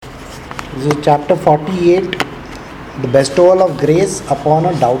This is chapter 48, the bestowal of grace upon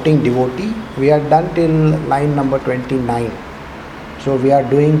a doubting devotee. We are done till line number 29. So we are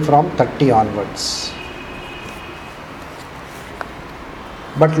doing from 30 onwards.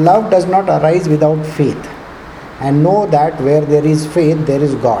 But love does not arise without faith, and know that where there is faith, there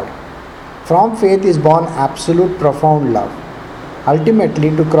is God. From faith is born absolute profound love. Ultimately,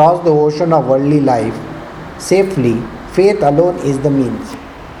 to cross the ocean of worldly life safely, faith alone is the means.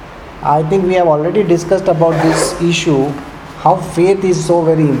 I think we have already discussed about this issue, how faith is so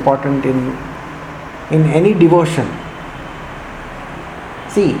very important in any devotion.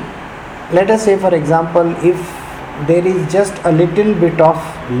 See, let us say for example, if there is just a little bit of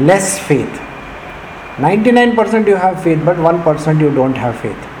less faith, 99% you have faith, but 1% you don't have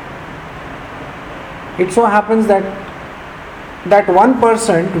faith. It so happens that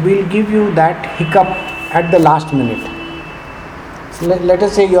 1% will give you that hiccup at the last minute. So let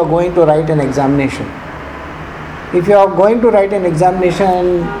us say you are going to write an examination. If you are going to write an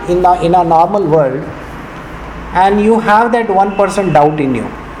examination in a normal world, and you have that 1% doubt in you,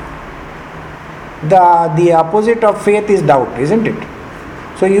 the opposite of faith is doubt, isn't it?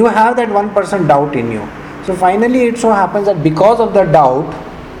 So you have that 1% doubt in you. So finally it so happens that because of the doubt,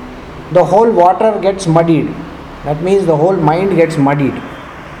 the whole water gets muddied. That means the whole mind gets muddied.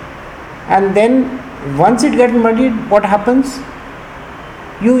 And then once it gets muddied, what happens?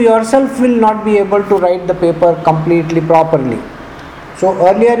 You yourself will not be able to write the paper completely properly. So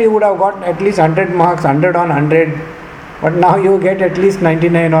earlier you would have got at least 100 marks, 100 on 100, but now you get at least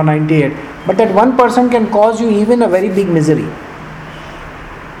 99 or 98. But that 1% can cause you even a very big misery.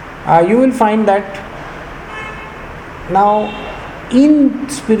 You will find that now in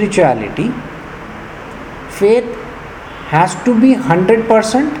spirituality, faith has to be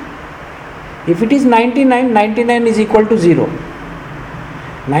 100%. If it is 99, 99 is equal to 0.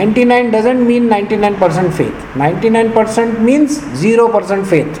 99 doesn't mean 99% faith. 99% means 0%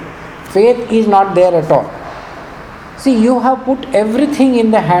 faith. Faith is not there at all. See, you have put everything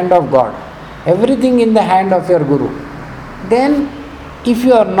in the hand of God, everything in the hand of your Guru. Then, if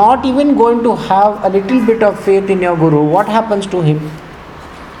you are not even going to have a little bit of faith in your Guru, what happens to him?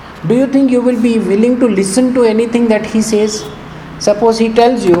 Do you think you will be willing to listen to anything that he says? Suppose he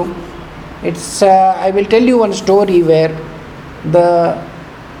tells you, I will tell you one story where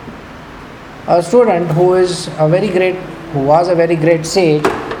a student who was a very great sage,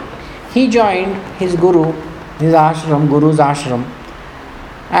 he joined his Guru's ashram,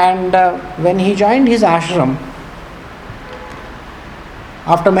 and when he joined his ashram,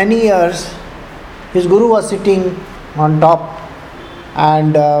 after many years, his Guru was sitting on top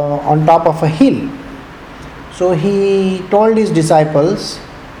of a hill. So he told his disciples,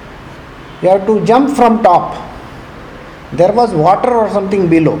 you have to jump from top. There was water or something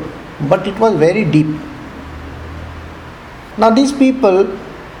below, but it was very deep. Now these people,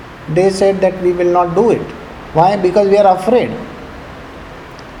 they said that we will not do it. Why? Because we are afraid.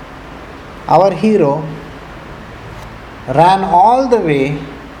 Our hero ran all the way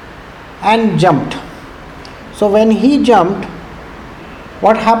and jumped. So when he jumped,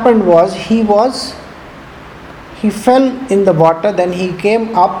 what happened was he fell in the water. Then he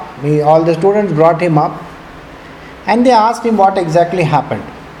came up, all the students brought him up, and they asked him what exactly happened.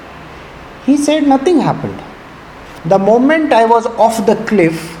 He said nothing happened. The moment I was off the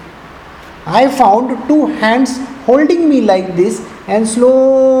cliff, I found two hands holding me like this and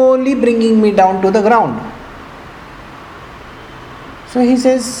slowly bringing me down to the ground. So he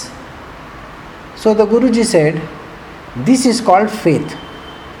says, so the Guruji said, this is called faith.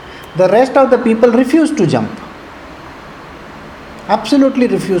 The rest of the people refused to jump. Absolutely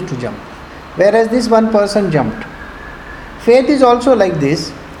refused to jump. Whereas this one person jumped. Faith is also like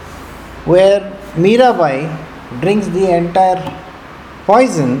this, where Mirabai drinks the entire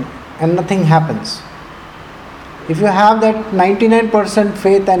poison and nothing happens. If you have that 99%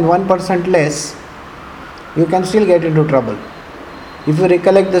 faith and 1% less, you can still get into trouble. If you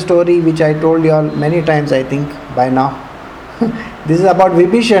recollect the story which I told you all many times, I think by now, this is about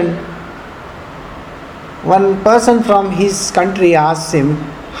Vibhishan. One person from his country asks him,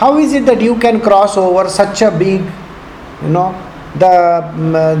 how is it that you can cross over such a big,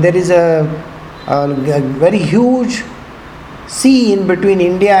 there is a very huge sea in between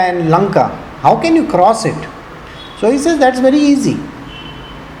India and Lanka. How can you cross it? So he says, that's very easy.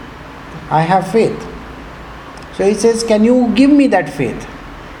 I have faith. So he says, can you give me that faith?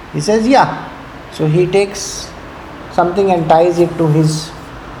 He says, yeah. So he takes something and ties it to his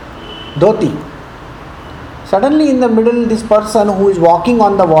dhoti. Suddenly in the middle, this person who is walking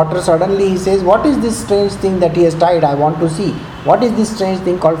on the water, suddenly he says, what is this strange thing that he has tied? I want to see. What is this strange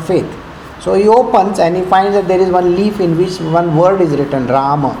thing called faith? So he opens and he finds that there is one leaf in which one word is written,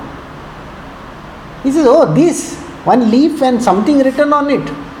 Rama. He says, oh, this, one leaf and something written on it.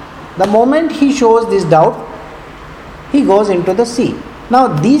 The moment he shows this doubt, he goes into the sea. Now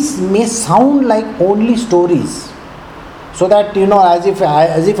these may sound like only stories. So that,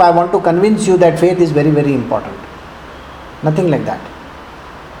 as if I want to convince you that faith is very, very important. Nothing like that.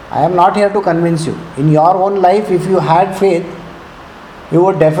 I am not here to convince you. In your own life, if you had faith, you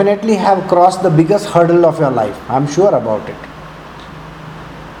would definitely have crossed the biggest hurdle of your life. I am sure about it.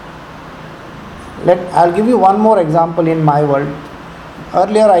 I'll give you one more example in my world.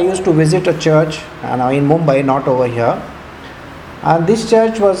 Earlier I used to visit a church in Mumbai, not over here. And this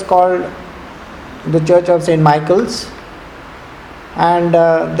church was called the Church of St. Michael's. And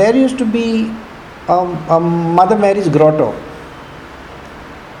there used to be a Mother Mary's grotto.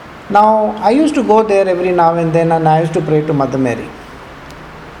 Now I used to go there every now and then, and I used to pray to Mother Mary.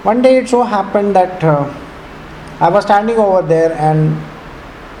 One day it so happened that I was standing over there and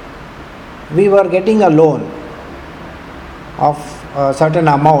we were getting a loan of a certain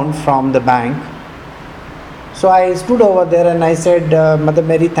amount from the bank. So I stood over there and I said, Mother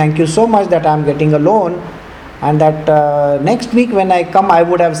Mary, thank you so much that I am getting a loan, and that next week when I come I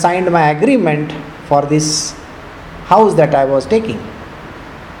would have signed my agreement for this house that I was taking.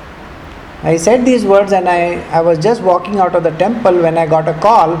 I said these words and I was just walking out of the temple when I got a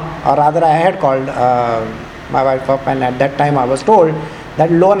call, or rather I had called my wife up, and at that time I was told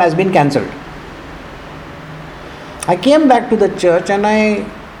that loan has been cancelled. I came back to the church and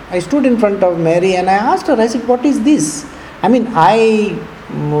I stood in front of Mary and I asked her, I said, what is this? I mean, I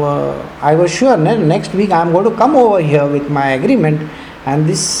was sure next week I am going to come over here with my agreement, and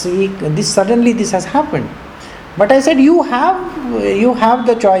this week, suddenly this has happened. But I said, you have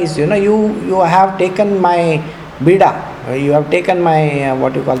the choice, you have taken my bida, you have taken my,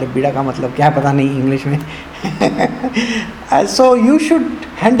 what you call the bida ka matlab kya pata nahi English mein. So you should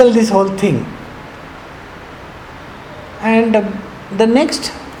handle this whole thing. And the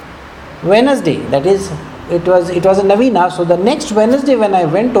next Wednesday, that is, it was a Navina, so the next Wednesday when I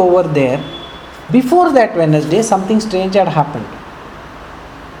went over there, before that Wednesday something strange had happened.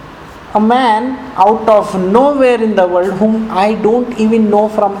 A man out of nowhere in the world, whom I don't even know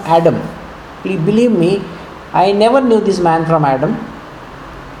from Adam. Please believe me, I never knew this man from Adam.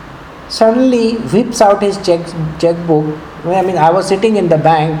 Suddenly whips out his checkbook. I was sitting in the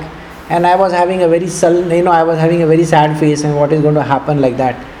bank and I was having a very sad face, and what is going to happen like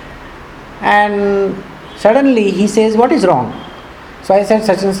that. And suddenly he says, what is wrong? So I said,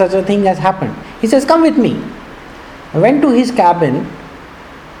 such and such a thing has happened. He says, come with me. I went to his cabin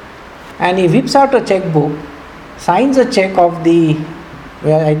and he whips out a checkbook, signs a check of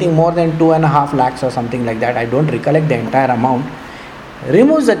I think more than 2.5 lakhs or something like that. I don't recollect the entire amount.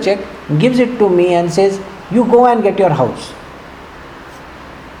 Removes the check, gives it to me and says, you go and get your house.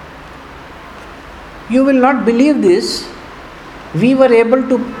 You will not believe this. We were able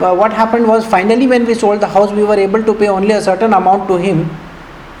to, what happened was, finally when we sold the house, we were able to pay only a certain amount to him.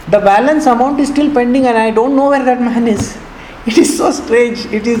 The balance amount is still pending and I don't know where that man is. It is so strange.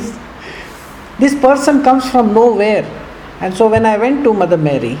 This person comes from nowhere. And so when I went to Mother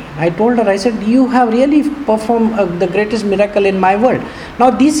Mary, I told her, I said, you have really performed the greatest miracle in my world.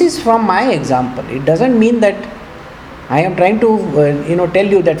 Now this is from my example. It doesn't mean that I am trying to tell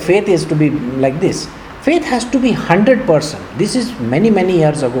you that faith is to be like this. Faith has to be 100%. This is many, many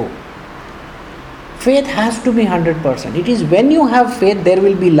years ago. Faith has to be 100%. It is when you have faith, there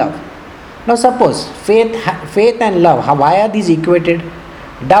will be love. Now suppose faith and love, why are these equated?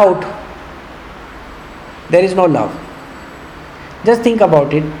 Doubt, there is no love. Just think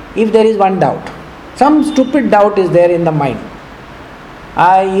about it. If there is one doubt, some stupid doubt is there in the mind.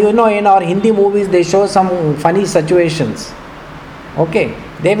 In our Hindi movies, they show some funny situations. Okay,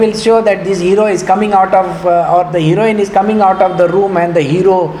 they will show that this hero is coming out of, or the heroine is coming out of the room, and the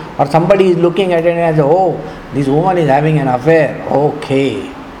hero or somebody is looking at it and says, oh, this woman is having an affair.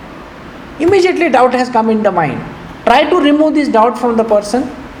 Okay. Immediately doubt has come in the mind. Try to remove this doubt from the person.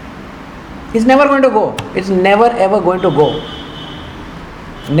 It's never going to go. It's never ever going to go.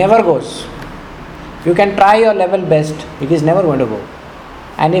 Never goes. You can try your level best. It is never going to go.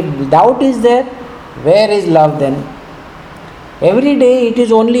 And if doubt is there, where is love then? Every day it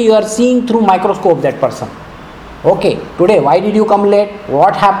is only you are seeing through microscope that person. Okay, today why did you come late?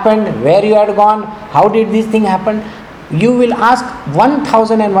 What happened? Where you had gone? How did this thing happen? You will ask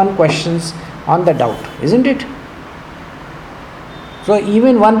 1001 questions on the doubt, isn't it? So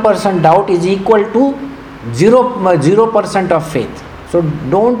even 1% doubt is equal to 0% of faith. So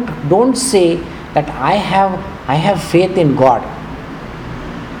don't say that I have faith in God.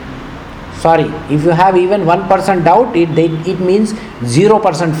 Sorry, if you have even 1% doubt, it means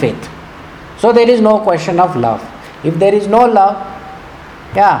 0% faith. So there is no question of love. If there is no love,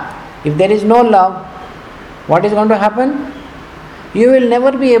 if there is no love, what is going to happen? You will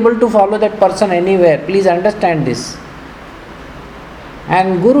never be able to follow that person anywhere. Please understand this.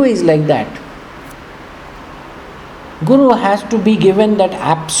 And Guru is like that. Guru has to be given that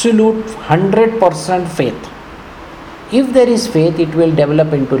absolute 100% faith. If there is faith, it will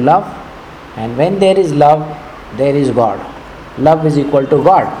develop into love. And when there is love, there is God. Love is equal to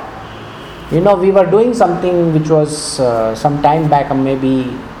God. We were doing something which was some time back,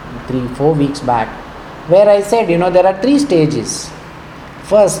 maybe 3-4 weeks back, where I said, there are 3 stages.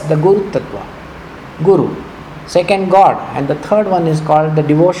 First, the Guru Tattva, Guru. Second, God. And the third one is called the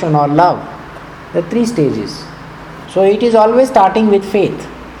devotion or love. The 3 stages. So it is always starting with faith.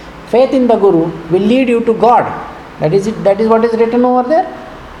 Faith in the Guru will lead you to God. That is it. That is what is written over there.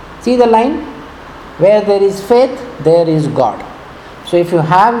 See the line? Where there is faith, there is God. So if you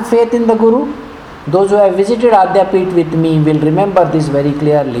have faith in the Guru, those who have visited Adhyapit with me will remember this very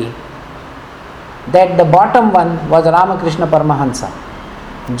clearly, that the bottom one was Ramakrishna Paramahansa.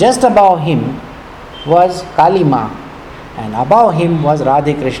 Just above him was Kalima, and above him was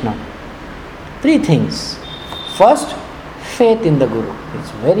Radhe Krishna. 3 things. First, faith in the Guru. It's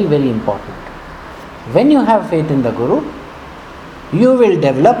very, very important. When you have faith in the Guru, you will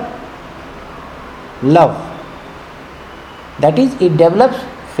develop love. That is, it develops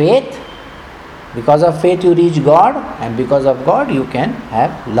faith. Because of faith you reach God, and because of God you can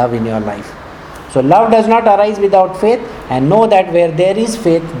have love in your life. So love does not arise without faith, and know that where there is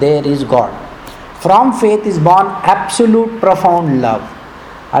faith, there is God. From faith is born absolute profound love.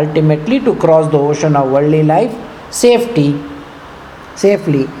 Ultimately, to cross the ocean of worldly life safely,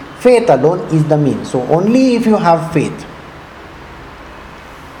 faith alone is the means. So only if you have faith.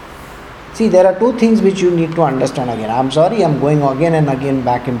 See, there are 2 things which you need to understand again. I'm sorry, I'm going again and again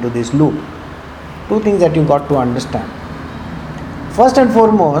back into this loop. 2 things that you got to understand. First and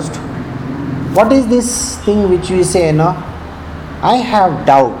foremost, what is this thing which we say, I have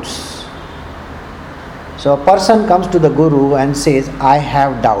doubts. So a person comes to the Guru and says, I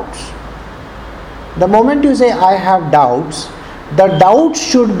have doubts. The moment you say, I have doubts, the doubts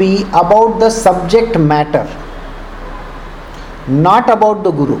should be about the subject matter, not about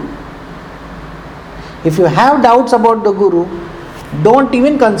the Guru. If you have doubts about the Guru, don't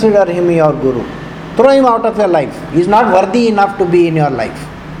even consider him your Guru. Throw him out of your life. He is not worthy enough to be in your life.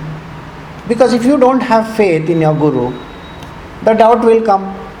 Because if you don't have faith in your Guru, the doubt will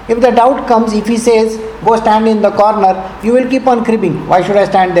come. If the doubt comes, if he says, go stand in the corner, you will keep on cribbing. Why should I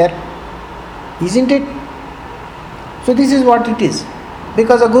stand there? Isn't it? So this is what it is.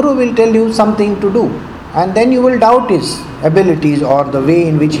 Because a Guru will tell you something to do, and then you will doubt his abilities or the way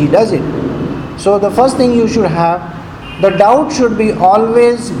in which he does it. So the first thing you should have, the doubt should be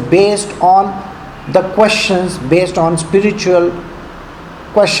always based on the questions, based on spiritual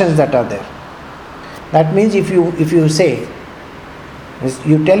questions that are there. That means if you say,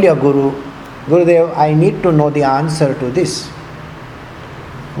 you tell your Guru, Gurudev, I need to know the answer to this.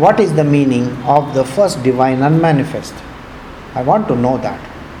 What is the meaning of the first divine unmanifest? I want to know that.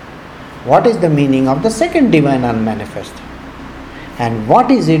 What is the meaning of the second divine unmanifest? And what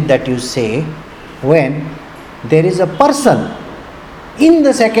is it that you say when there is a person in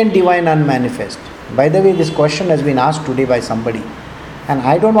the second divine unmanifest? By the way, this question has been asked today by somebody, and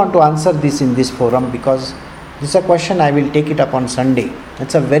I don't want to answer this in this forum because this is a question I will take it up on Sunday.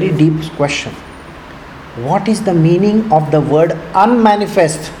 It's a very deep question. What is the meaning of the word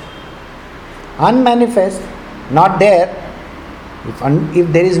unmanifest? Unmanifest, not there.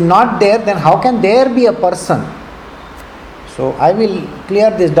 If there is not there, then how can there be a person? So I will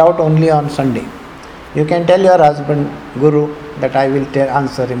clear this doubt only on Sunday. You can tell your husband, Guru, that I will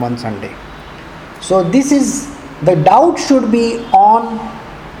answer him on Sunday. So this is, the doubt should be on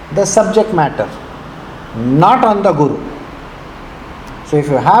the subject matter, not on the Guru. So if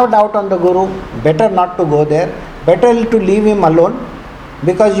you have doubt on the Guru, better not to go there, better to leave him alone,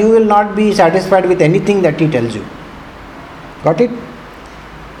 because you will not be satisfied with anything that he tells you. Got it?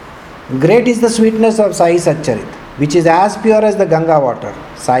 Great is the sweetness of Sai Satcharit, which is as pure as the Ganga water.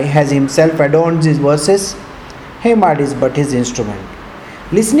 Sai has himself adorned his verses. Hemad is but his instrument.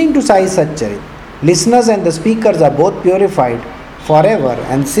 Listening to Sai Satcharit, listeners and the speakers are both purified forever,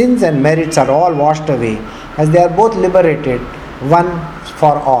 and sins and merits are all washed away, as they are both liberated, one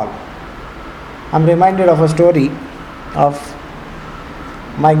for all. I am reminded of a story of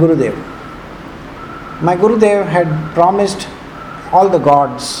my Gurudev. My Gurudev had promised all the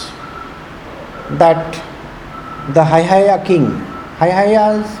gods that the Haihaya king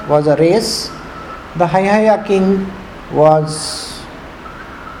Haihayas was a race. The Haihaya king was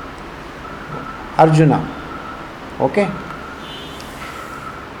Arjuna. Okay.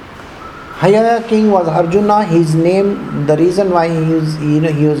 Haihaya king was Arjuna. His name, the reason why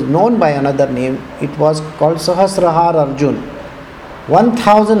he was known by another name, it was called Sahasrahar Arjun.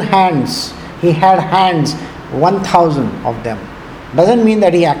 1,000 hands. He had hands, 1,000 of them. Doesn't mean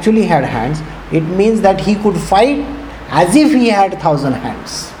that he actually had hands. It means that he could fight as if he had 1,000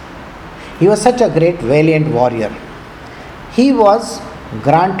 hands. He was such a great valiant warrior. He was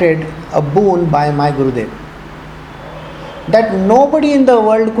granted a boon by my Gurudev that nobody in the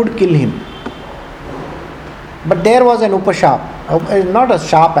world could kill him. But there was an upashap, not a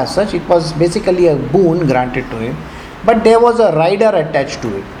sharp as such, it was basically a boon granted to him. But there was a rider attached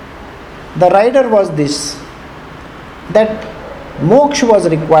to it. The rider was this, that moksha was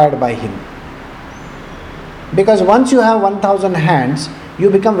required by him. Because once you have 1,000 hands, you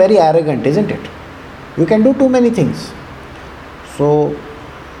become very arrogant, isn't it? You can do too many things. So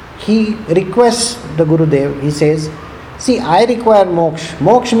he requests the Gurudev, he says, see, I require moksha.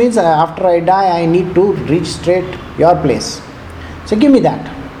 Moksha means after I die, I need to reach straight your place. So give me that.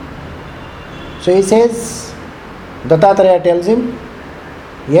 So he says, Dattatreya tells him,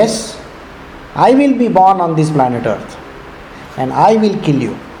 yes, I will be born on this planet Earth and I will kill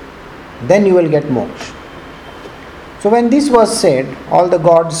you. Then you will get moksha. So when this was said, all the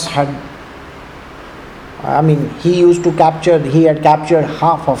gods had, he had captured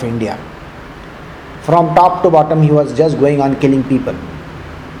half of India. From top to bottom, he was just going on killing people.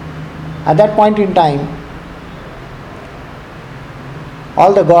 At that point in time,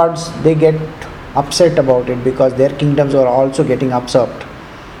 all the gods, they get upset about it because their kingdoms were also getting usurped.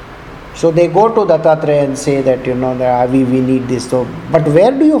 So they go to Dattatreya and say that, we need this. So, but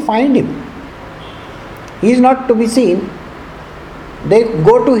where do you find him? He is not to be seen. They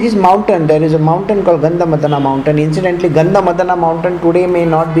go to his mountain. There is a mountain called Gandhamadana mountain. Incidentally, Gandhamadana mountain today may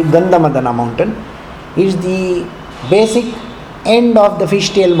not be Gandhamadana mountain. It is the basic end of the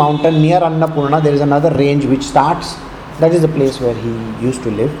fishtail mountain near Annapurna. There is another range which starts. That is the place where he used to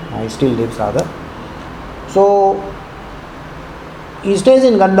live. He still lives rather. So he stays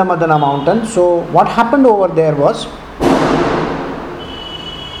in Gandhamadana mountain. So what happened over there was,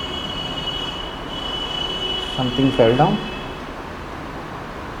 something fell down.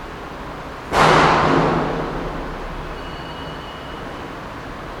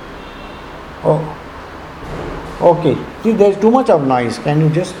 Oh, okay. See, there is too much of noise. Can you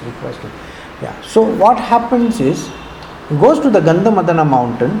just request it? Yeah. So what happens is, he goes to the Gandhamadana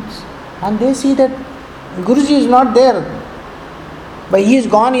mountains and they see that Guruji is not there, but he is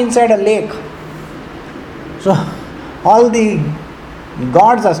gone inside a lake. So all the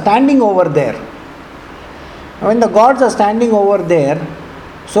gods are standing over there. When the gods are standing over there,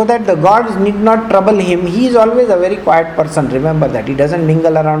 so that the gods need not trouble him, he is always a very quiet person. Remember that. He doesn't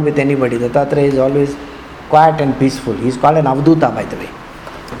mingle around with anybody. Dattatreya is always quiet and peaceful. He is called an Avduta, by the way.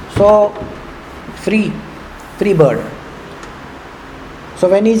 So, free bird. So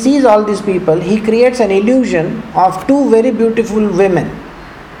when he sees all these people, he creates an illusion of two very beautiful women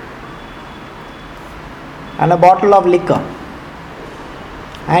and a bottle of liquor.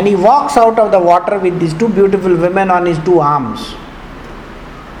 And he walks out of the water with these two beautiful women on his two arms,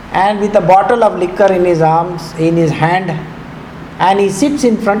 and with a bottle of liquor in his arms, in his hand, and he sits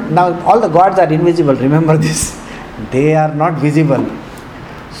in front. Now all the gods are invisible, remember this. They are not visible.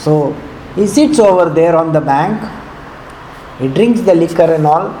 So he sits over there on the bank, he drinks the liquor and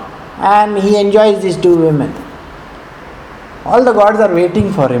all, and he enjoys these two women. All the gods are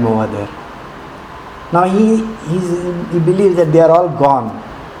waiting for him over there. Now he believes that they are all gone.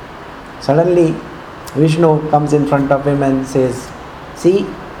 Suddenly Vishnu comes in front of him and says, see,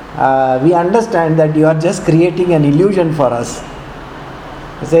 we understand that you are just creating an illusion for us.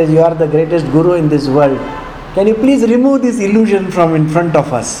 He says, you are the greatest guru in this world. Can you please remove this illusion from in front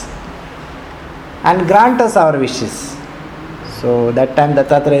of us and grant us our wishes? So that time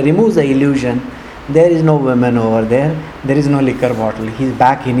Dattatreya removes the illusion. There is no woman over there. There is no liquor bottle. He is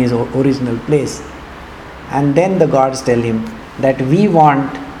back in his original place. And then the gods tell him that we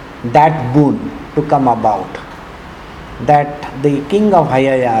want that boon to come about. That the king of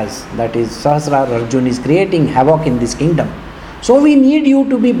Haihayas, that is Sahasrahar Arjun, is creating havoc in this kingdom. So we need you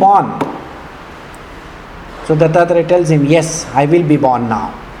to be born. So Dattatreya tells him, yes, I will be born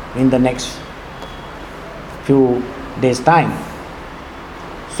now, in the next few days' time.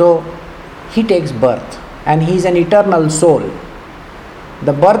 So he takes birth, and he is an eternal soul.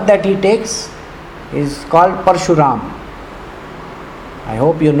 The birth that he takes is called Parshuram. I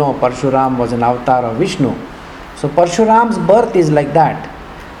hope you know Parshuram was an avatar of Vishnu. So Parshuram's birth is like that.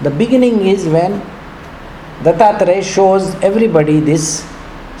 The beginning is when Dattatreya shows everybody this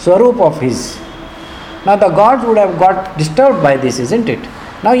Swarup of his. Now the gods would have got disturbed by this, isn't it?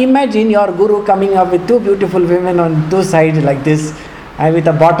 Now imagine your guru coming up with two beautiful women on two sides like this, and with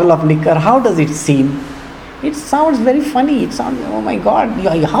a bottle of liquor. How does it seem? It sounds very funny. It sounds, oh my God,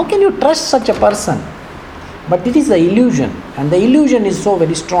 how can you trust such a person? But it is the illusion, and the illusion is so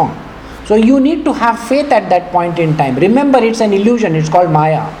very strong. So you need to have faith at that point in time. Remember, it's an illusion. It's called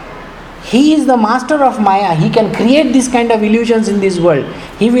Maya. He is the master of Maya. He can create this kind of illusions in this world.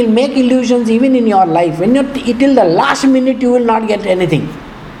 He will make illusions even in your life. When you're till the last minute, you will not get anything.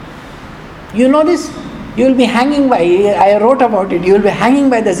 You know this? You will be hanging by, I wrote about it, you will be hanging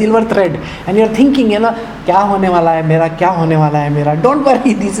by the silver thread and you're thinking, kya hone wala hai mera, kya hone wala hai mera. Don't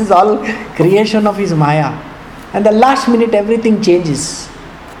worry, this is all creation of his Maya. And the last minute everything changes.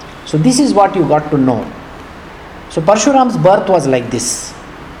 So this is what you got to know. So Parshuram's birth was like this.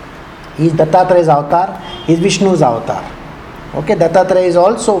 He is Dattatreya's avatar, he is Vishnu's avatar. Okay, Dattatreya is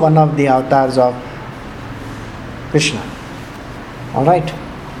also one of the avatars of Krishna. Alright.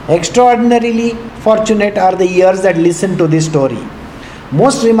 Extraordinarily fortunate are the ears that listen to this story.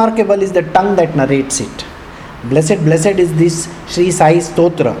 Most remarkable is the tongue that narrates it. Blessed is this Sri Sai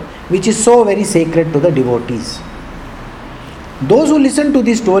Stotra, which is so very sacred to the devotees. Those who listen to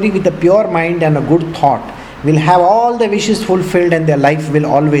this story with a pure mind and a good thought will have all the wishes fulfilled and their life will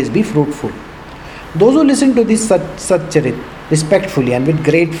always be fruitful. Those who listen to this Satcharit respectfully and with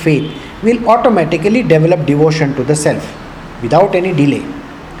great faith will automatically develop devotion to the self without any delay.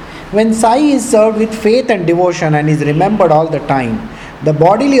 When Sai is served with faith and devotion and is remembered all the time, the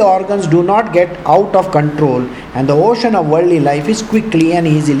bodily organs do not get out of control and the ocean of worldly life is quickly and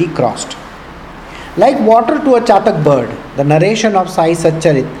easily crossed. Like water to a chatak bird, the narration of Sai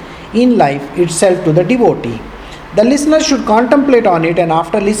Satcharit in life itself to the devotee. The listener should contemplate on it and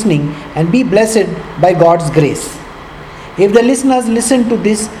after listening and be blessed by God's grace. If the listeners listen to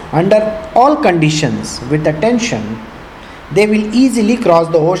this under all conditions with attention, they will easily cross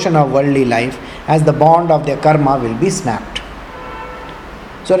the ocean of worldly life as the bond of their karma will be snapped.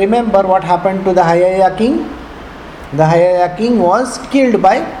 So remember what happened to the Hayaya king? The Hayaya king was killed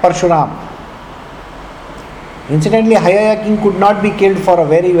by Parshuram. Incidentally, Hayaya king could not be killed for a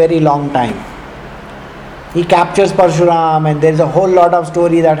very, very long time. He captures Parshuram and there is a whole lot of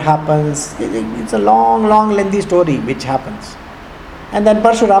story that happens. It's a long, lengthy story which happens. And then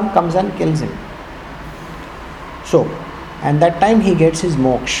Parshuram comes and kills him. So, and that time he gets his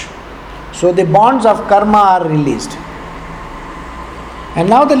moksha. So the bonds of karma are released. And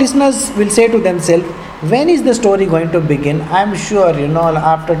now the listeners will say to themselves, when is the story going to begin? I am sure,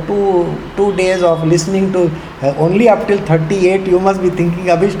 after two days of listening to only up till 38, you must be thinking,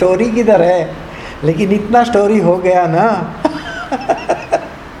 abhi story kidhar hai? Lekin itna story ho gaya na.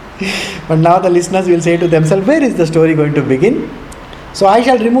 But now the listeners will say to themselves, where is the story going to begin? So I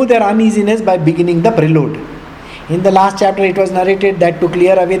shall remove their uneasiness by beginning the prelude. In the last chapter, it was narrated that to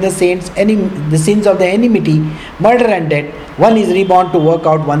clear away the sins of the enmity, murder and death, one is reborn to work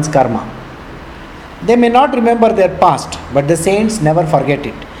out one's karma. They may not remember their past, but the saints never forget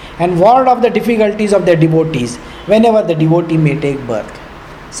it and ward off the difficulties of their devotees whenever the devotee may take birth.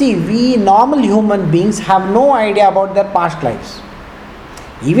 See, we normal human beings have no idea about their past lives.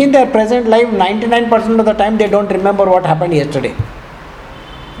 Even their present life, 99% of the time, they don't remember what happened yesterday.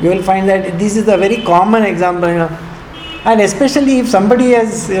 You will find that this is a very common example, and especially if somebody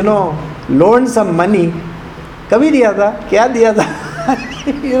has, loaned some money, kabhi diya tha, kya diya tha?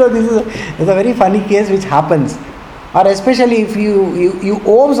 This is a very funny case which happens. Or especially if you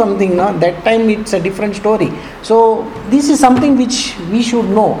owe something, that time it's a different story. So this is something which we should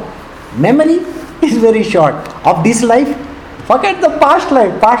know. Memory is very short. Of this life, forget the past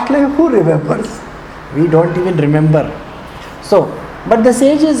life. Past life, who remembers? We don't even remember. So, but the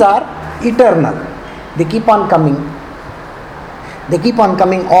sages are eternal. They keep on coming. They keep on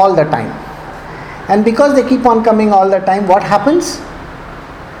coming all the time. And because they keep on coming all the time, what happens?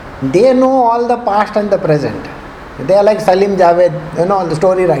 They know all the past and the present. They are like Salim Javed, the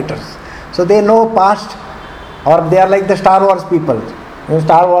story writers. So they know past, or they are like the Star Wars people.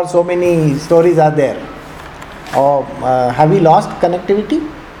 Star Wars, so many stories are there. Oh, have we lost connectivity?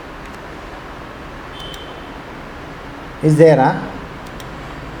 Is there, huh?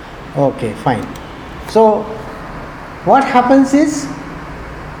 Okay, fine. So, what happens is,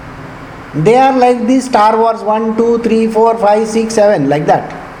 they are like these Star Wars 1, 2, 3, 4, 5, 6, 7, like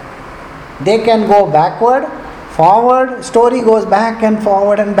that. They can go backward, forward, story goes back and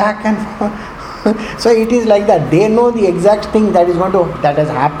forward and back and forward. So it is like that. They know the exact thing that has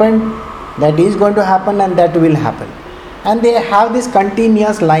happened that is going to happen and that will happen. And they have this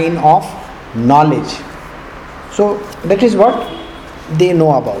continuous line of knowledge. So that is what they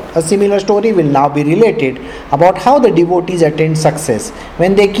know about. A similar story will now be related about how the devotees attain success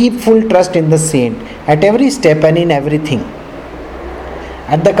when they keep full trust in the saint at every step and in everything.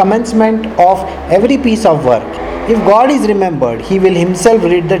 At the commencement of every piece of work, if God is remembered, He will Himself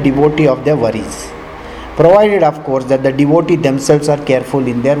rid the devotee of their worries, provided of course that the devotee themselves are careful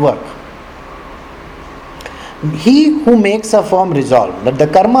in their work. He who makes a firm resolve that the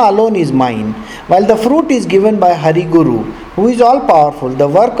karma alone is mine, while the fruit is given by Hari Guru, who is all powerful, the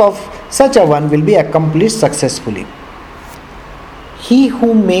work of such a one will be accomplished successfully. He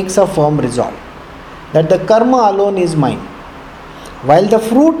who makes a firm resolve that the karma alone is mine, while the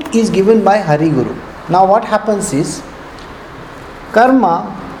fruit is given by Hari Guru. Now what happens is, karma,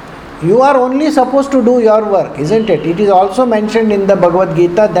 you are only supposed to do your work, isn't it? It is also mentioned in the Bhagavad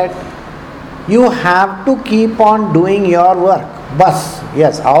Gita that you have to keep on doing your work. Bas,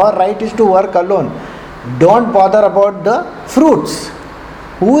 yes, our right is to work alone. Don't bother about the fruits.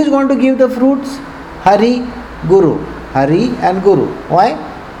 Who is going to give the fruits? Hari, Guru. Hari and Guru. Why?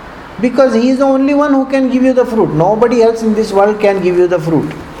 Because He is the only one who can give you the fruit. Nobody else in this world can give you the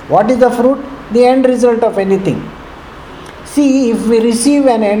fruit. What is the fruit? The end result of anything. See, if we receive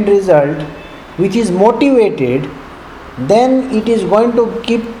an end result which is motivated, then it is going to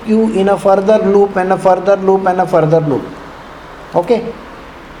keep you in a further loop and a further loop and a further loop. Okay?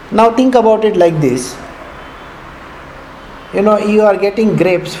 Now think about it like this. You are getting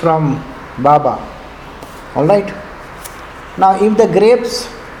grapes from Baba. Alright? Now if the grapes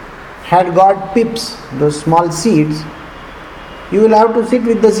had got pips, those small seeds, you will have to sit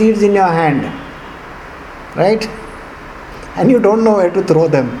with the seeds in your hand. Right? And you don't know where to throw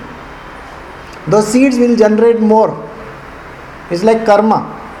them. Those seeds will generate more. It's like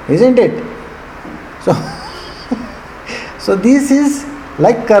karma, isn't it? So this is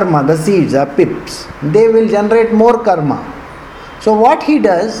like karma. The seeds are pips. They will generate more karma. So what he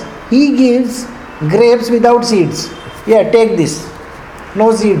does, he gives grapes without seeds. Yeah, take this.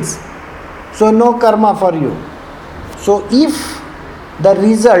 No seeds. So no karma for you. So if the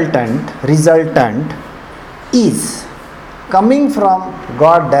resultant is coming from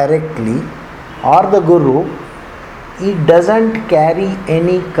God directly or the Guru, it doesn't carry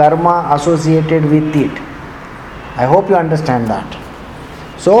any karma associated with it. I hope you understand that.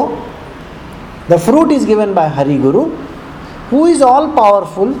 So, the fruit is given by Hari Guru, who is all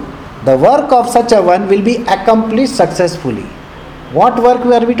powerful. The work of such a one will be accomplished successfully. What work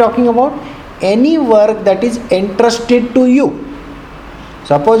are we talking about? Any work that is entrusted to you.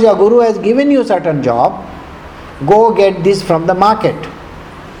 Suppose your Guru has given you certain job, go get this from the market.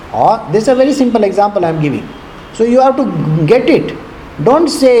 Or, this is a very simple example I am giving. So you have to get it. Don't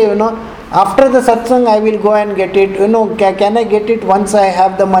say, after the satsang I will go and get it. Can I get it once I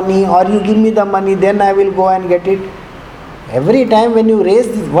have the money, or you give me the money, then I will go and get it. Every time when you raise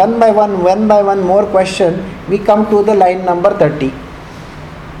one by one more question, we come to the line number 30.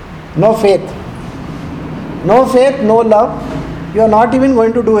 No faith. No faith, no love. You are not even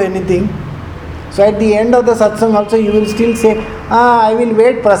going to do anything. So at the end of the satsang also you will still say, I will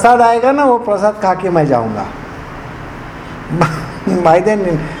wait, prasad aayega na, wo prasad kha ke main jaunga. By then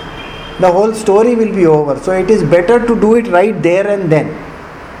the whole story will be over. So it is better to do it right there and then.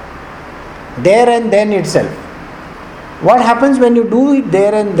 There and then itself. What happens when you do it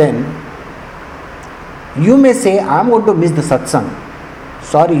there and then? You may say, I am going to miss the satsang.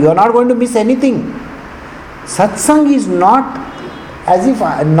 Sorry, you are not going to miss anything. Satsang is not as if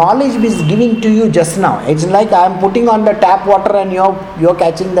knowledge is giving to you just now. It's like I am putting on the tap water and you're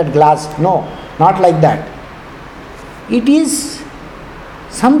catching that glass. No, not like that. It is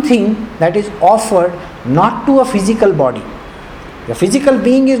something that is offered not to a physical body. The physical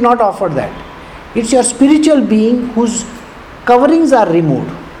being is not offered that. It's your spiritual being whose coverings are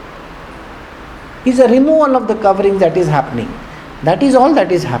removed. It's a removal of the coverings that is happening. That is all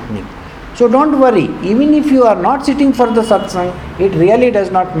that is happening. So don't worry, even if you are not sitting for the satsang, it really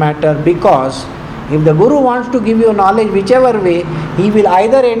does not matter, because if the Guru wants to give you knowledge whichever way, he will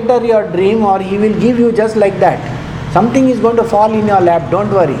either enter your dream or he will give you just like that. Something is going to fall in your lap, don't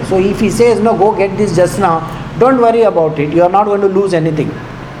worry. So if he says, no, go get this just now, don't worry about it, you are not going to lose anything.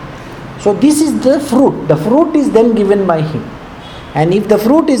 So this is the fruit. The fruit is then given by him. And if the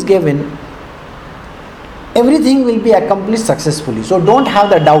fruit is given, everything will be accomplished successfully. So don't have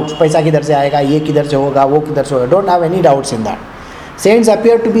the doubts. Paisa kidhar se aayega, ye kidhar se hoga, wo kidhar se hoga. Don't have any doubts in that. Saints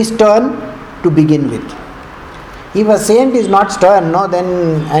appear to be stern to begin with. If a saint is not stern,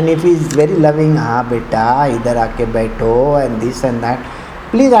 and if he is very loving, beta, idhar aake baitho, and this and that,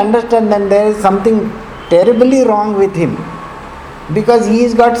 please understand that there is something terribly wrong with him, because he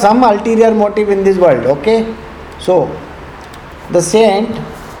has got some ulterior motive in this world. Okay, so the saint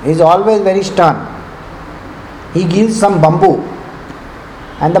is always very stern. He gives some bamboo,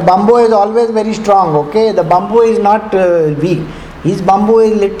 and the bamboo is always very strong. Okay, the bamboo is not weak. His bamboo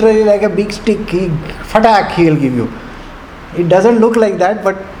is literally like a big stick. He will give you. It doesn't look like that,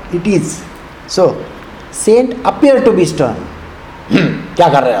 but it is. So saint appear to be stern. क्या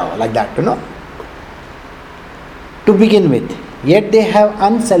कर रहे हो? Like that, to begin with. Yet they have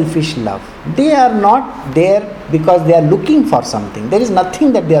unselfish love. They are not there because they are looking for something. There is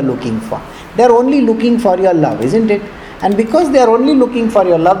nothing that they are looking for. They are only looking for your love, isn't it? And because they are only looking for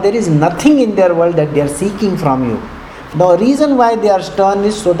your love, there is nothing in their world that they are seeking from you. The reason why they are stern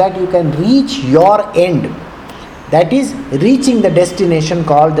is so that you can reach your end. That is reaching the destination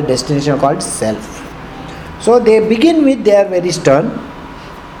called self. So they begin with, they are very stern,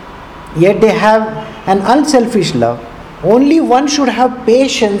 yet they have an unselfish love. Only one should have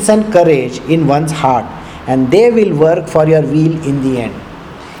patience and courage in one's heart, and they will work for your will in the end.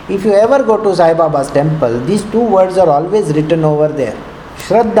 If you ever go to Sai Baba's temple, these two words are always written over there.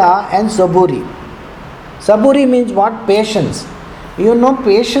 Shraddha and Saburi. Saburi means what? Patience.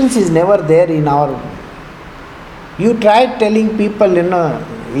 Patience is never there in our... You try telling people,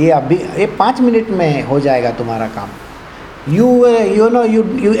 ये 5 minutes में हो जाएगा तुम्हारा काम. You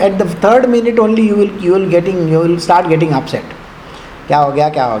at the 3rd minute only you will start getting upset. क्या हो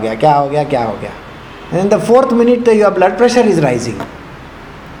गया? And in the 4th minute your blood pressure is rising.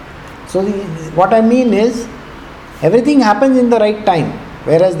 So what I mean is, everything happens in the right time,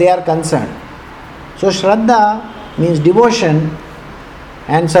 whereas they are concerned. So Shraddha means devotion,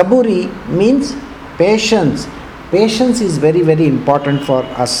 and Saburi means patience. Patience is very, very important for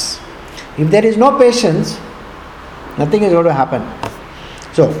us. If there is no patience, nothing is going to happen.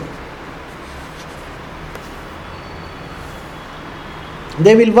 So,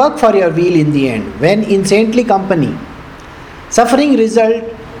 they will work for your will in the end. When in saintly company, suffering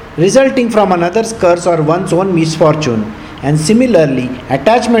resulting from another's curse or one's own misfortune, and similarly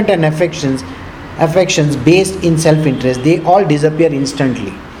attachment and affections based in self-interest, they all disappear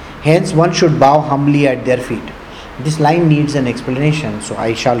instantly. Hence one should bow humbly at their feet. This line needs an explanation, so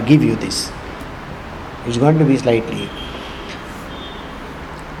I shall give you this. It's going to be slightly.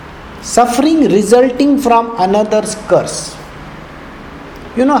 Suffering resulting from another's curse.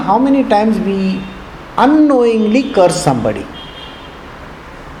 How many times we unknowingly curse somebody?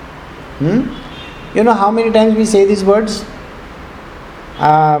 How many times we say these words?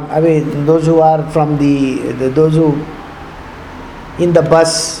 Those who are from those who in the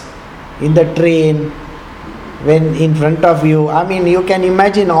bus, in the train, when in front of you, you can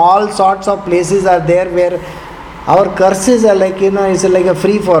imagine all sorts of places are there where our curses are like, it's like a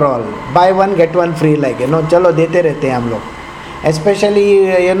free for all. Buy one, get one free, chalo dete rehte hain hum log.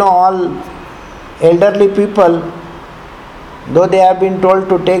 Especially, all elderly people, though they have been told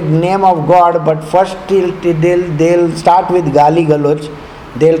to take name of God, but first they'll start with gali galoch.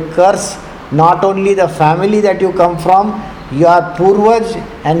 They'll curse not only the family that you come from, your purvaj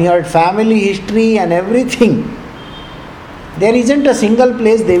and your family history and everything. There isn't a single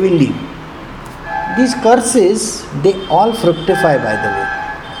place they will leave. These curses, they all fructify, by the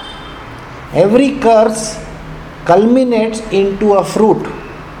way. Every curse culminates into a fruit.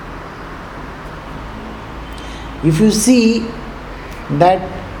 If you see that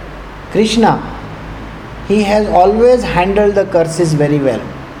Krishna, he has always handled the curses very well.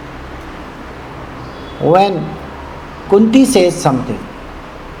 When Kunti says something,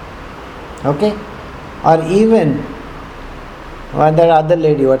 okay, or even that other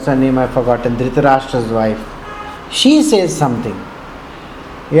lady, what's her name, I've forgotten, Dhritarashtra's wife, she says something,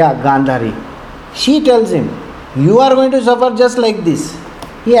 Gandhari, she tells him, you are going to suffer just like this.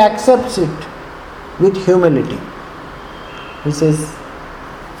 He accepts it with humility. He says,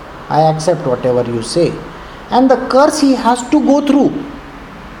 I accept whatever you say. And the curse he has to go through.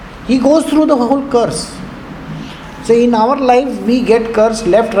 He goes through the whole curse. So in our life, we get cursed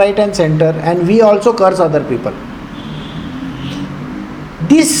left, right and center, and we also curse other people.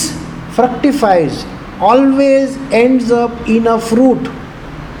 This fructifies, always ends up in a fruit.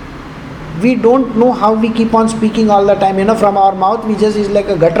 We don't know how we keep on speaking all the time. From our mouth, we just is like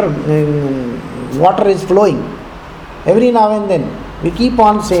a gutter, water is flowing. Every now and then, we keep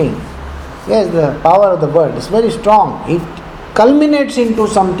on saying. Yes, the power of the word is very strong. It culminates into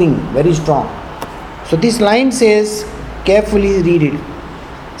something very strong. So this line says, carefully read it.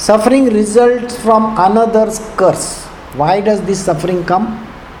 Suffering results from another's curse. Why does this suffering come?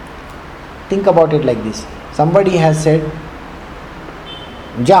 Think about it like this. Somebody has said,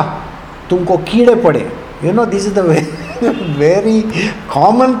 जा तुमको कीड़े पड़े. This is the very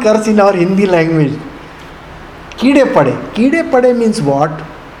common curse in our Hindi language. Keede pade means what?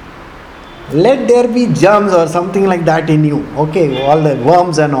 Let there be germs or something like that in you. Okay, all the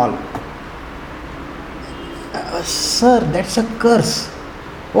worms and all. Sir, that's a curse.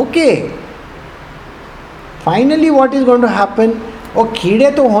 Okay. Finally what is going to happen? वो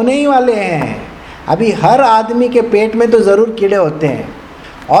कीड़े तो होने ही वाले हैं. अभी हर आदमी के पेट में तो ज़रूर कीड़े होते हैं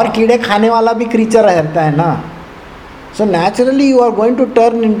और कीड़े खाने वाला भी क्रीचर रहता है ना. So naturally you are going to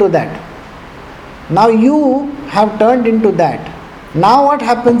turn into that. Now you have turned into that. Now what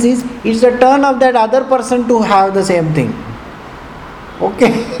happens is, it's the turn of that other person to have the same thing.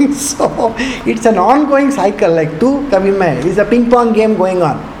 Okay, so it's an ongoing cycle, like tu kabhi main. It's a ping pong game going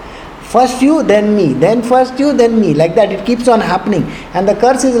on. First you, then me, then first you, then me. Like that, it keeps on happening. And the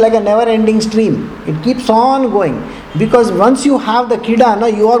curse is like a never-ending stream. It keeps on going. Because once you have the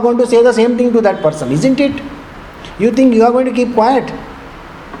kida, you are going to say the same thing to that person, isn't it? You think you are going to keep quiet?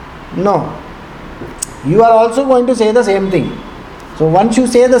 No. You are also going to say the same thing. So once you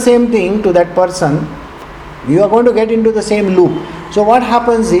say the same thing to that person, you are going to get into the same loop. So what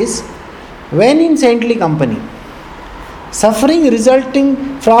happens is, when in saintly company, suffering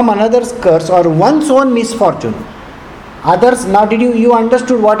resulting from another's curse or one's own misfortune, others, now did you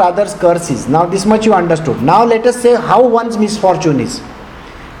understood what others' curse is? Now this much you understood. Now let us say how one's misfortune is.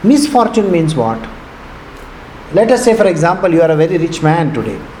 Misfortune means what? Let us say, for example, you are a very rich man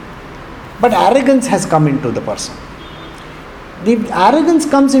today, but arrogance has come into the person. The arrogance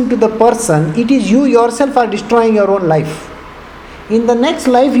comes into the person, it is you yourself are destroying your own life. In the next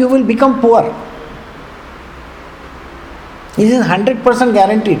life you will become poor. This is 100%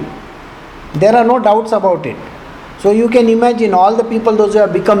 guaranteed. There are no doubts about it. So you can imagine all the people, those who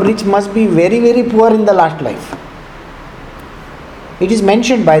have become rich, must be very, very poor in the last life. It is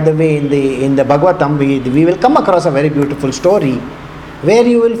mentioned, by the way, in the Bhagavatam, we will come across a very beautiful story where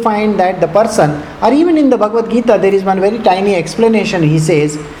you will find that the person, or even in the Bhagavad Gita, there is one very tiny explanation. He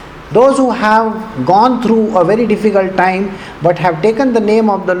says, those who have gone through a very difficult time but have taken the name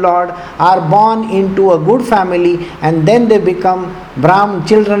of the Lord are born into a good family and then they become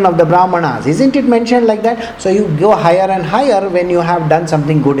children of the Brahmanas. Isn't it mentioned like that? So you go higher and higher when you have done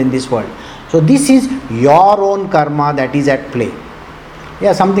something good in this world. So this is your own karma that is at play.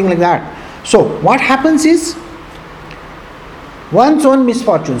 Yeah, something like that. So what happens is, one's own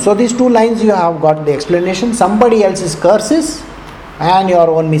misfortune. So these two lines you have got the explanation. Somebody else's curses and your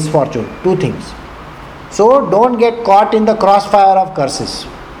own misfortune. Two things. So don't get caught in the crossfire of curses.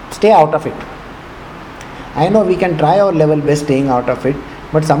 Stay out of it. I know we can try our level best staying out of it,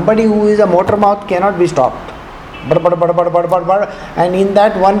 but somebody who is a motor mouth cannot be stopped. And in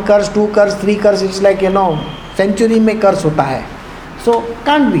that one curse, two curse, three curse, it's like, century mein curse hota hai. So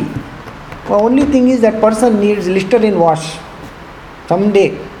can't be. The only thing is that person needs Listerine wash.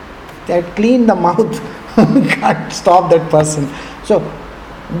 Someday, that clean the mouth can't stop that person. So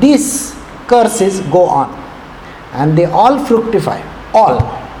these curses go on and they all fructify. All.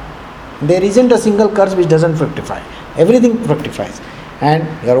 There isn't a single curse which doesn't fructify. Everything fructifies. And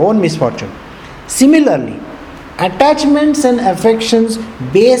your own misfortune. Similarly, attachments and affections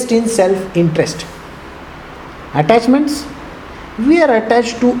based in self-interest. Attachments, we are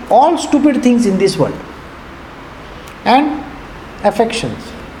attached to all stupid things in this world. And affections,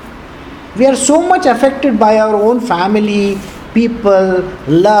 we are so much affected by our own family, people,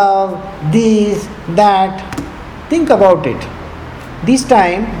 love, this, that. Think about it. This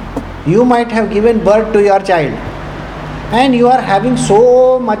time you might have given birth to your child and you are having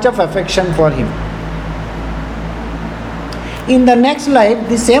so much of affection for him. In the next life,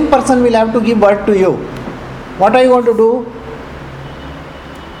 the same person will have to give birth to you. What are you going to do?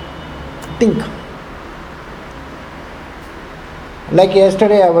 Think. Like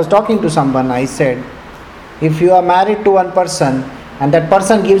yesterday I was talking to someone, I said, if you are married to one person and that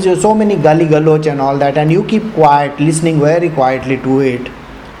person gives you so many gully galoch and all that and you keep quiet, listening very quietly to it,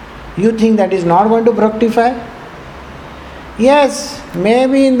 you think that is not going to fructify? Yes,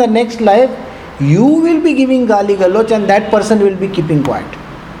 maybe in the next life you will be giving gali galoch and that person will be keeping quiet.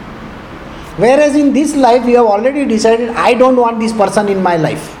 Whereas in this life you have already decided, I don't want this person in my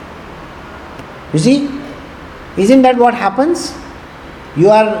life. You see, isn't that what happens? You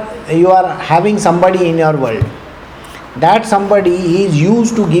are having somebody in your world. That somebody is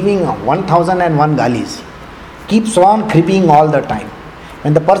used to giving 1001 galis. Keeps on cribbing all the time.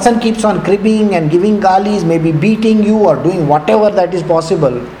 When the person keeps on cribbing and giving galis, maybe beating you or doing whatever that is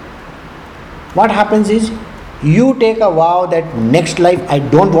possible, what happens is, you take a vow that next life I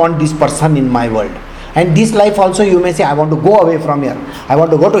don't want this person in my world. And this life also you may say, I want to go away from here. I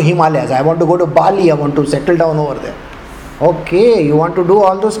want to go to Himalayas. I want to go to Bali. I want to settle down over there. Okay, you want to do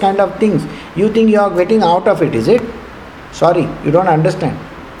all those kind of things. You think you are getting out of it, is it? Sorry, you don't understand.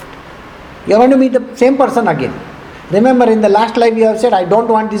 You are going to meet the same person again. Remember, in the last life you have said, I don't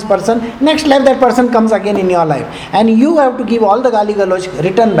want this person. Next life that person comes again in your life. And you have to give all the gali galoj,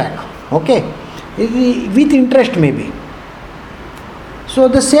 return back. Okay? With interest maybe. So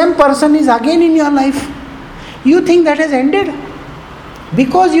the same person is again in your life. You think that has ended?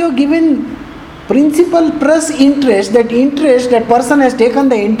 Because you have given principal plus interest, that person has taken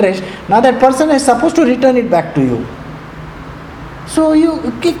the interest, now that person is supposed to return it back to you. So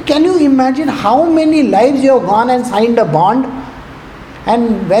can you imagine how many lives you have gone and signed a bond?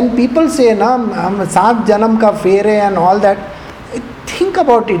 And when people say, na, saat janam ka fere and all that, think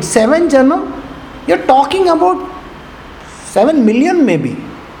about it, 7 janam, you're talking about 7 million maybe.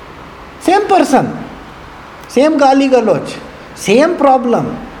 Same person, same gali galoj, same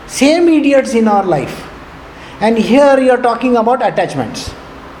problem, same idiots in our life. And here you are talking about attachments.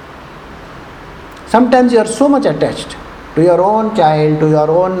 Sometimes you are so much attached to your own child, to your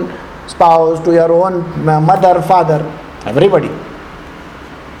own spouse, to your own mother, father, everybody.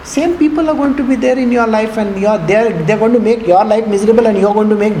 Same people are going to be there in your life, and they're going to make your life miserable, and you're going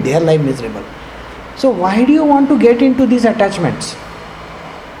to make their life miserable. So why do you want to get into these attachments?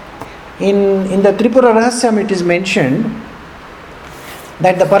 In the Tripura Rahasyam it is mentioned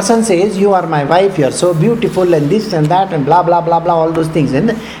that the person says, you are my wife, you are so beautiful, and this and that, and blah blah blah blah, all those things. And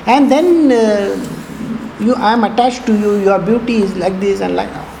then I am attached to you, your beauty is like this, and like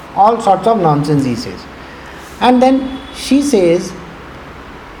all sorts of nonsense he says. And then she says,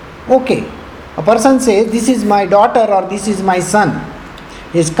 okay, a person says, this is my daughter or this is my son.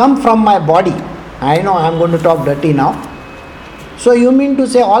 He's come from my body. I know I am going to talk dirty now. So you mean to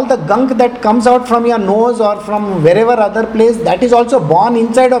say all the gunk that comes out from your nose or from wherever other place, that is also born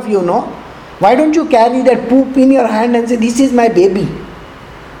inside of you, no? Why don't you carry that poop in your hand and say, this is my baby?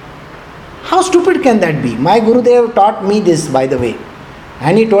 How stupid can that be? My Gurudev taught me this, by the way.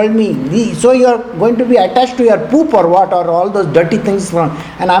 And he told me, so you are going to be attached to your poop or what, or all those dirty things from,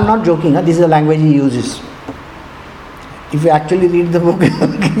 and I am not joking, this is the language he uses. If you actually read the book,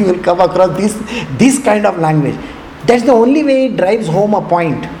 you will come across this kind of language. That's the only way it drives home a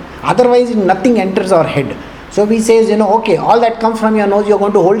point. Otherwise, nothing enters our head. So he says, okay, all that comes from your nose, you're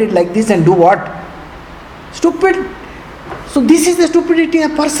going to hold it like this and do what? Stupid. So this is the stupidity a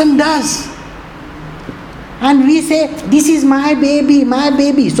person does. And we say, this is my baby, my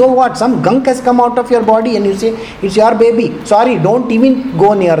baby. So what? Some gunk has come out of your body and you say, it's your baby. Sorry, don't even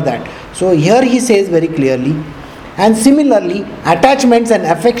go near that. So here he says very clearly, and similarly, attachments and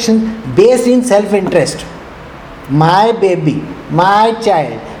affections based in self-interest. My baby, my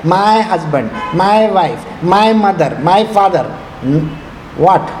child, my husband, my wife, my mother, my father.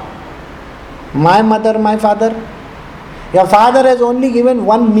 What? My mother, my father? Your father has only given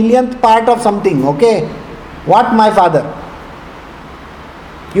 1/1,000,000th part of something, okay? What my father?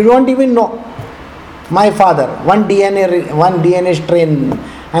 You don't even know. My father, one DNA strain,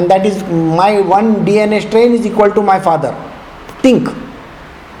 and that is my one DNA strain is equal to my father. Think.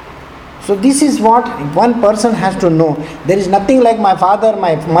 So this is what one person has to know. There is nothing like my father,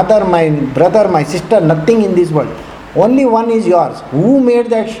 my mother, my brother, my sister, nothing in this world. Only one is yours. Who made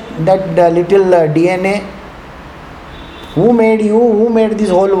that little DNA? Who made you? Who made this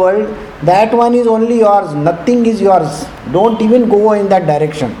whole world? That one is only yours. Nothing is yours. Don't even go in that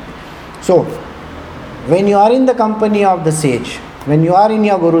direction. So, when you are in the company of the sage, when you are in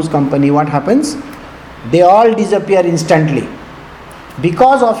your Guru's company, what happens? They all disappear instantly.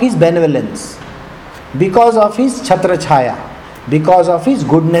 Because of his benevolence, because of his chhatra chhaya, because of his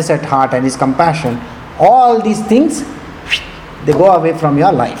goodness at heart and his compassion, all these things, they go away from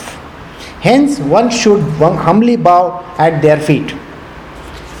your life. Hence, one should humbly bow at their feet.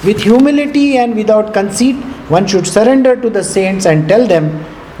 With humility and without conceit, one should surrender to the saints and tell them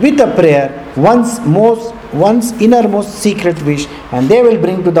with a prayer one's innermost secret wish, and they will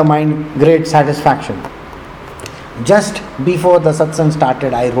bring to the mind great satisfaction. Just before the satsang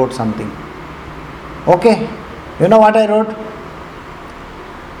started, I wrote something. Okay, you know what I wrote?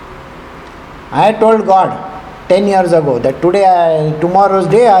 I told God 10 years ago that tomorrow's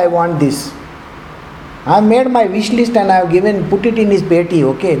day I want this. I made my wish list and I have put it in his peti,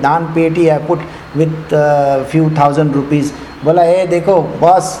 okay, daan peti I put with few thousand rupees. Bola, hey, dekho,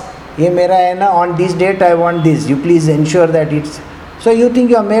 boss, ye mera hai na, on this date I want this. You please ensure that it's... So you think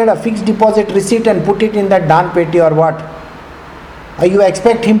you have made a fixed deposit receipt and put it in that daan peti or what? Or you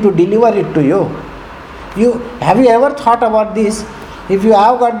expect him to deliver it to you? Have you ever thought about this? If you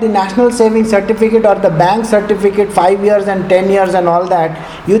have got the national saving certificate or the bank certificate 5 years and 10 years and all that,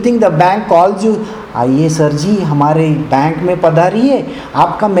 you think the bank calls you, आइए sir जी हमारे bank में पधारिए,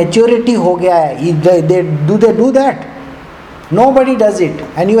 आपका maturity हो गया है. They do that? Nobody does it.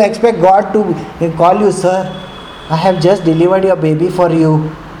 And you expect God to call you, sir, I have just delivered your baby for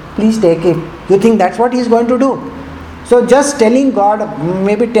you. Please take it. You think that's what He's going to do? So just telling God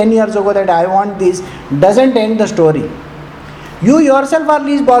maybe 10 years ago that I want this doesn't end the story. You yourself are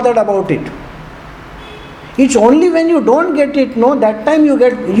least bothered about it. It's only when you don't get it, no, that time you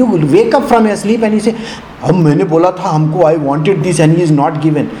wake up from your sleep and you say, मैंने बोला था हमको, I wanted this and he is not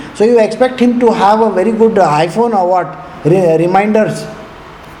given. So you expect him to have a very good iPhone or what? Reminders.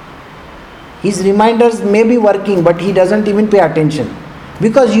 His reminders may be working, but he doesn't even pay attention.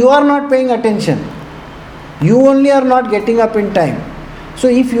 Because you are not paying attention. You only are not getting up in time. So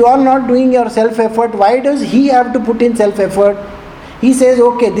if you are not doing your self-effort, why does he have to put in self-effort? He says,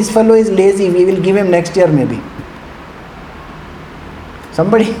 okay, this fellow is lazy, we will give him next year maybe.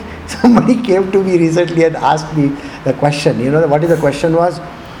 Somebody came to me recently and asked me the question. You know what is the question was?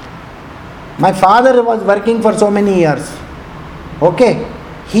 My father was working for so many years. Okay,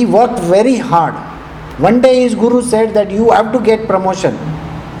 he worked very hard. One day his guru said that you have to get promotion.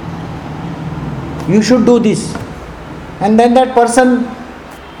 You should do this. And then that person,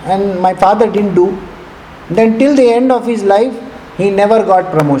 and my father didn't do. Then till the end of his life, he never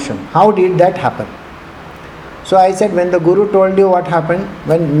got promotion. How did that happen? So I said, when the guru told you what happened,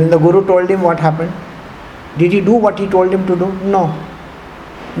 when the guru told him what happened, did he do what he told him to do? No.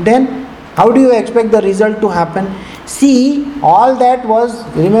 Then how do you expect the result to happen? See, all that was,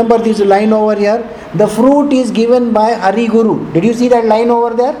 remember this line over here, the fruit is given by Hari Guru. Did you see that line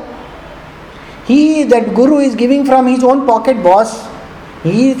over there? That guru is giving from his own pocket, boss.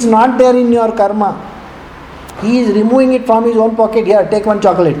 He is not there in your karma. He is removing it from his own pocket. Here, take one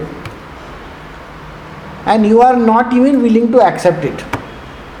chocolate. And you are not even willing to accept it.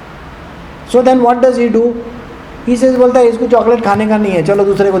 So then what does he do? He says, बोलता है इसको chocolate खाने का नहीं है, चलो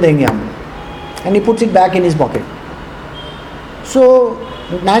दूसरे को देंगे हम. And he puts it back in his pocket. So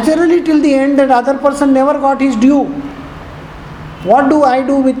naturally till the end that other person never got his due. What do I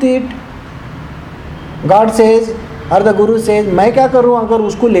do with it? God says, or the Guru says, मैं क्या करूँ अगर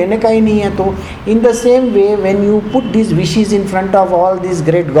उसको लेने का ही नहीं है तो. In the same way, when you put these wishes in front of all these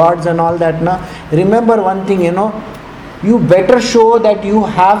great gods and all that, na, remember one thing, you better show that you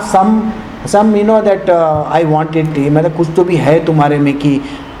have some that I want it. मतलब कुछ तो भी है तुम्हारे में कि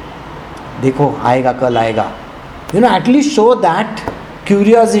देखो आएगा कल आएगा. At least show that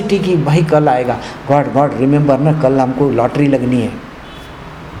curiosity कि भाई कल आएगा. God remember ना कल हमको लॉटरी लगनी है.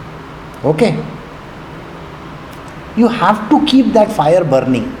 Okay. You have to keep that fire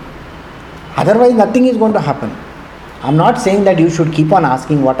burning. Otherwise nothing is going to happen. I'm not saying that you should keep on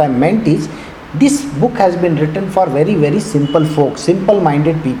asking. What I meant is, this book has been written for very, very simple folks,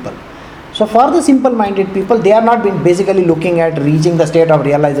 simple-minded people. So for the simple-minded people, they are not been basically looking at reaching the state of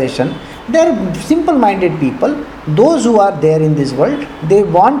realization. They are simple-minded people. Those who are there in this world, they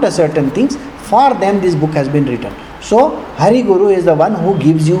want a certain things. For them this book has been written. So Hari Guru is the one who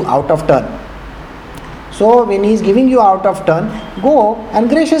gives you out of turn. So when he is giving you out of turn, go and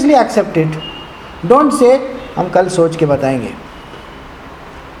graciously accept it. Don't say, हम कल सोच के बताएंगे.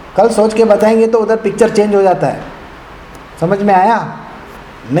 कल सोच के बताएंगे तो उधर पिक्चर चेंज हो जाता है. समझ में आया?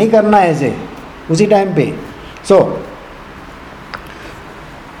 नहीं करना है ऐसे उसी टाइम पे. So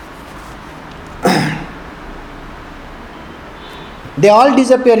they all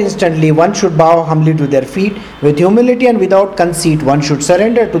disappear instantly. One should bow humbly to their feet. With humility and without conceit, one should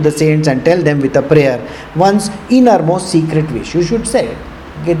surrender to the saints and tell them with a prayer one's innermost secret wish. You should say,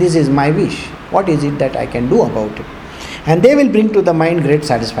 okay, this is my wish. What is it that I can do about it? And they will bring to the mind great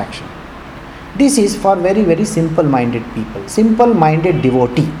satisfaction. This is for very, very simple-minded people. Simple-minded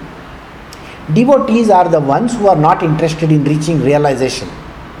devotee. Devotees are the ones who are not interested in reaching realization.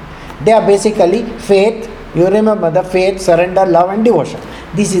 They are basically faith. You remember the faith, surrender, love and devotion.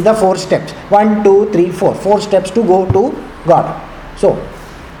 This is the 4 steps. 1, 2, 3, 4. 4 steps to go to God. So,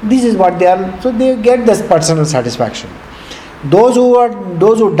 this is what they are. So, they get this personal satisfaction. Those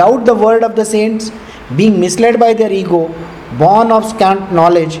who doubt the word of the saints, being misled by their ego, born of scant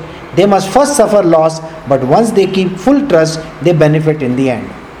knowledge, they must first suffer loss, but once they keep full trust, they benefit in the end.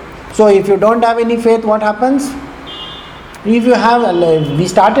 So, if you don't have any faith, what happens? If you have, we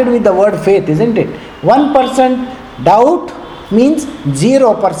started with the word faith, isn't it? 1% doubt means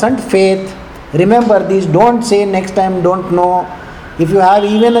 0% faith. Remember this, don't say next time don't know. If you have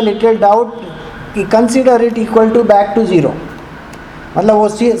even a little doubt, consider it equal to back to 0. मतलब वो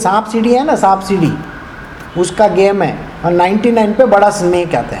सांप सीढ़ी है ना, सांप सीढ़ी उसका game है. और 99 पे बड़ा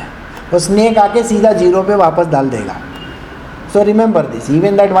स्नेक आता है, वो स्नेक आके सीधा 0 पे वापस डाल देगा. So remember this,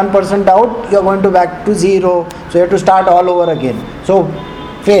 even that 1% doubt, you are going to back to 0, so you have to start all over again. So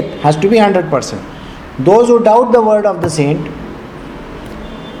faith has to be 100%. Those who doubt the word of the saint,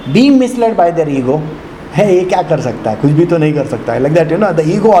 being misled by their ego, hey, ये क्या कर सकता है, कुछ भी तो नहीं कर सकता है, like that, the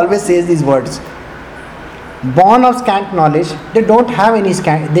ego always says these words. Born of scant knowledge, they don't have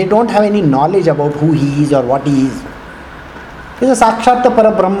any knowledge about who he is or what he is. He is a Sakshat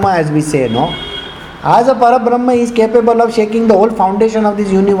Parabrahma, as we say, no? As a Parabrahma, he is capable of shaking the whole foundation of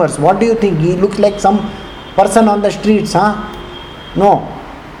this universe. What do you think? He looks like some person on the streets, huh? No.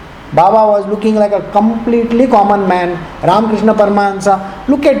 Baba was looking like a completely common man. Ramakrishna Paramahansa,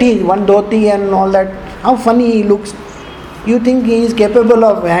 look at him, one dhoti and all that. How funny he looks. You think he is capable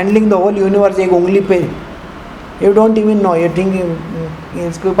of handling the whole universe एक उंगली पे? You don't even know. You think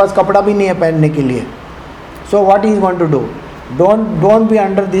इसके पास कपड़ा भी नहीं है पहनने के लिए. So what he is going to do? Don't be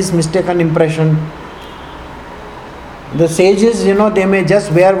under this mistaken impression. The sages, they may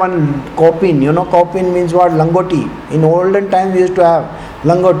just wear one kaupin. Kaupin means what? Langoti. In olden times we used to have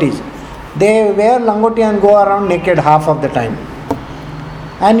langotis. They wear langoti and go around naked half of the time.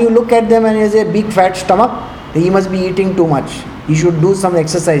 And you look at them and he has a big fat stomach. He must be eating too much. He should do some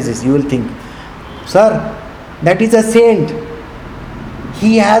exercises. You will think, sir, that is a saint.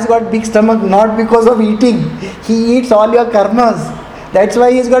 He has got big stomach not because of eating. He eats all your karmas. That's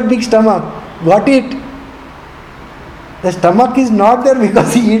why he has got big stomach. Got it? The stomach is not there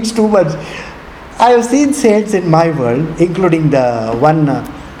because he eats too much. I have seen saints in my world, including the one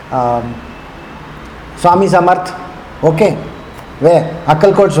Swami Samarth. Okay, where?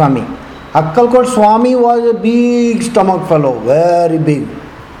 Akkalkot Swami. Akkalkot Swami was a big stomach fellow, very big.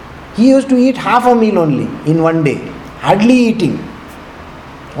 He used to eat half a meal only in one day, hardly eating.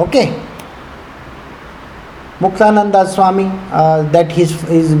 Okay. Muktananda Swami, that his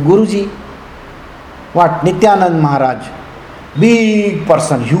Guruji, what? Nityanand Maharaj. Big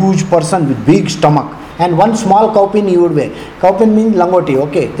person, huge person with big stomach. And one small kaupin he would wear. Kaupin means langoti,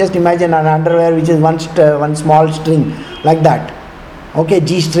 okay. Just imagine an underwear which is one small string, like that. Okay,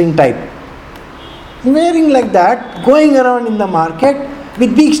 G-string type. Wearing like that, going around in the market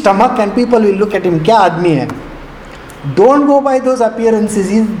with big stomach, and people will look at him, kya aadmi hai? Don't go by those appearances.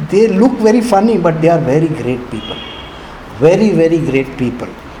 They look very funny, but they are very great people. Very, very great people.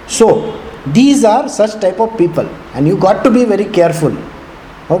 So, these are such type of people, and you got to be very careful.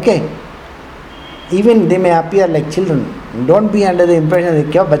 Okay? Even they may appear like children. Don't be under the impression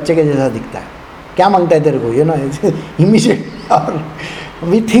that क्या बच्चे के जैसा दिखता है, क्या मांगता है तेरे को, immediate.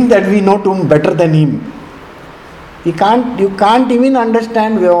 We think that we know too better than him. You can't even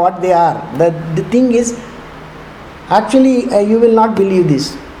understand what they are. The thing is, actually, you will not believe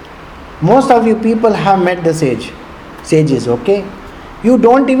this. Most of you people have met the sages, okay? You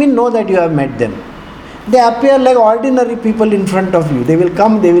don't even know that you have met them. They appear like ordinary people in front of you. They will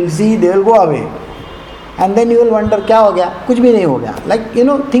come, they will see, they will go away. And then you will wonder, kya ho gaya? Kuch bhi nahi ho gaya. Like,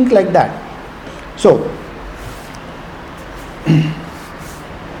 think like that. So,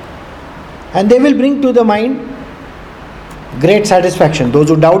 and they will bring to the mind great satisfaction. Those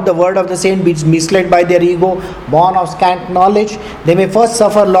who doubt the word of the saint, be misled by their ego, born of scant knowledge, they may first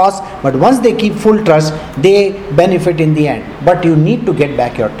suffer loss, but once they keep full trust, they benefit in the end. But you need to get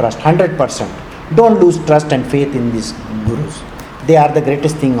back your trust, 100%. Don't lose trust and faith in these gurus. They are the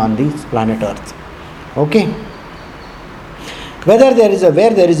greatest thing on this planet Earth. Okay? Where there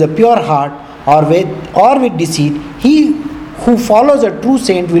is a pure heart or with deceit, he who follows a true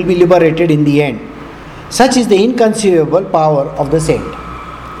saint will be liberated in the end. Such is the inconceivable power of the saint.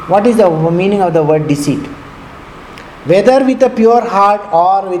 What is the meaning of the word deceit? Whether with a pure heart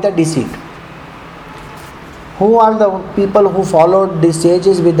or with a deceit. Who are the people who followed the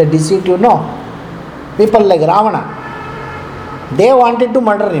sages with the deceit? People like Ravana. They wanted to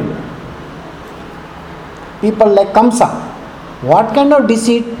murder him. People like Kamsa. What kind of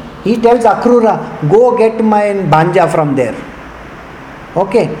deceit? He tells Akrura, go get my banja from there.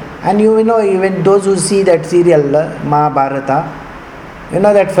 Okay. And even those who see that serial, Mahabharata,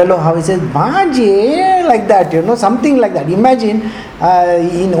 that fellow, how he says, Bhaji, like that, something like that. Imagine,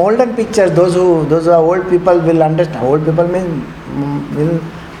 in olden pictures, those who are old people will understand. Old people mean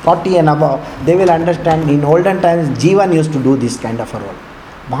 40 and above. They will understand. In olden times, Jivan used to do this kind of a role.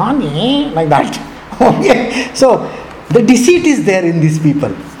 Bhaji, like that. Okay. So, the deceit is there in these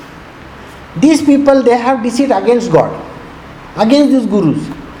people. These people, they have deceit against God, against these gurus.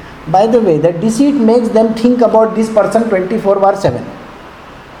 By the way, that deceit makes them think about this person 24/7.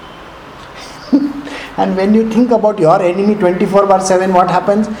 And when you think about your enemy 24/7, what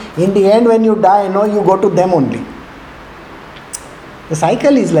happens? In the end, when you die, you go to them only. The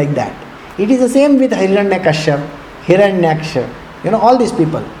cycle is like that. It is the same with Hiranyakashyap, Hiranyaksha, all these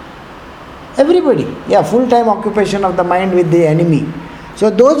people. Everybody, full-time occupation of the mind with the enemy. So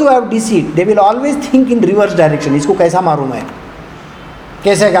those who have deceit, they will always think in reverse direction. इसको कैसा मारूं मैं?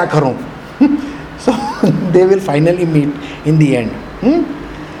 कैसे क्या करूं? So they will finally meet in the end.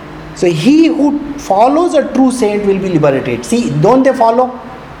 So he who follows a true saint will be liberated. See, don't they follow?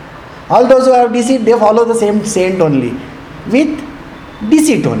 All those who have deceit, they follow the same saint only, with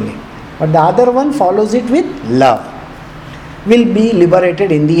deceit only. But the other one follows it with love, will be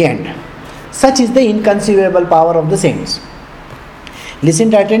liberated in the end. Such is the inconceivable power of the saints.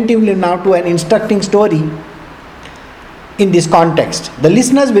 Listen attentively now to an instructing story in this context. The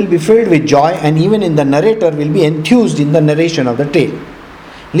listeners will be filled with joy, and even in the narrator will be enthused in the narration of the tale.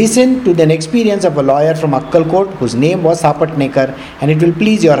 Listen to the experience of a lawyer from Akkalkot whose name was Sapatnekar, and it will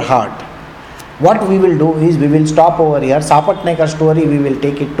please your heart. What we will do is we will stop over here. Sapatnekar story we will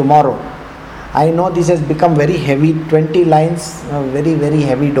take it tomorrow. I know this has become very heavy, 20 lines, a very, very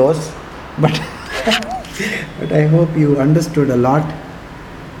heavy dose, but but I hope you understood a lot.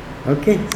 Okay.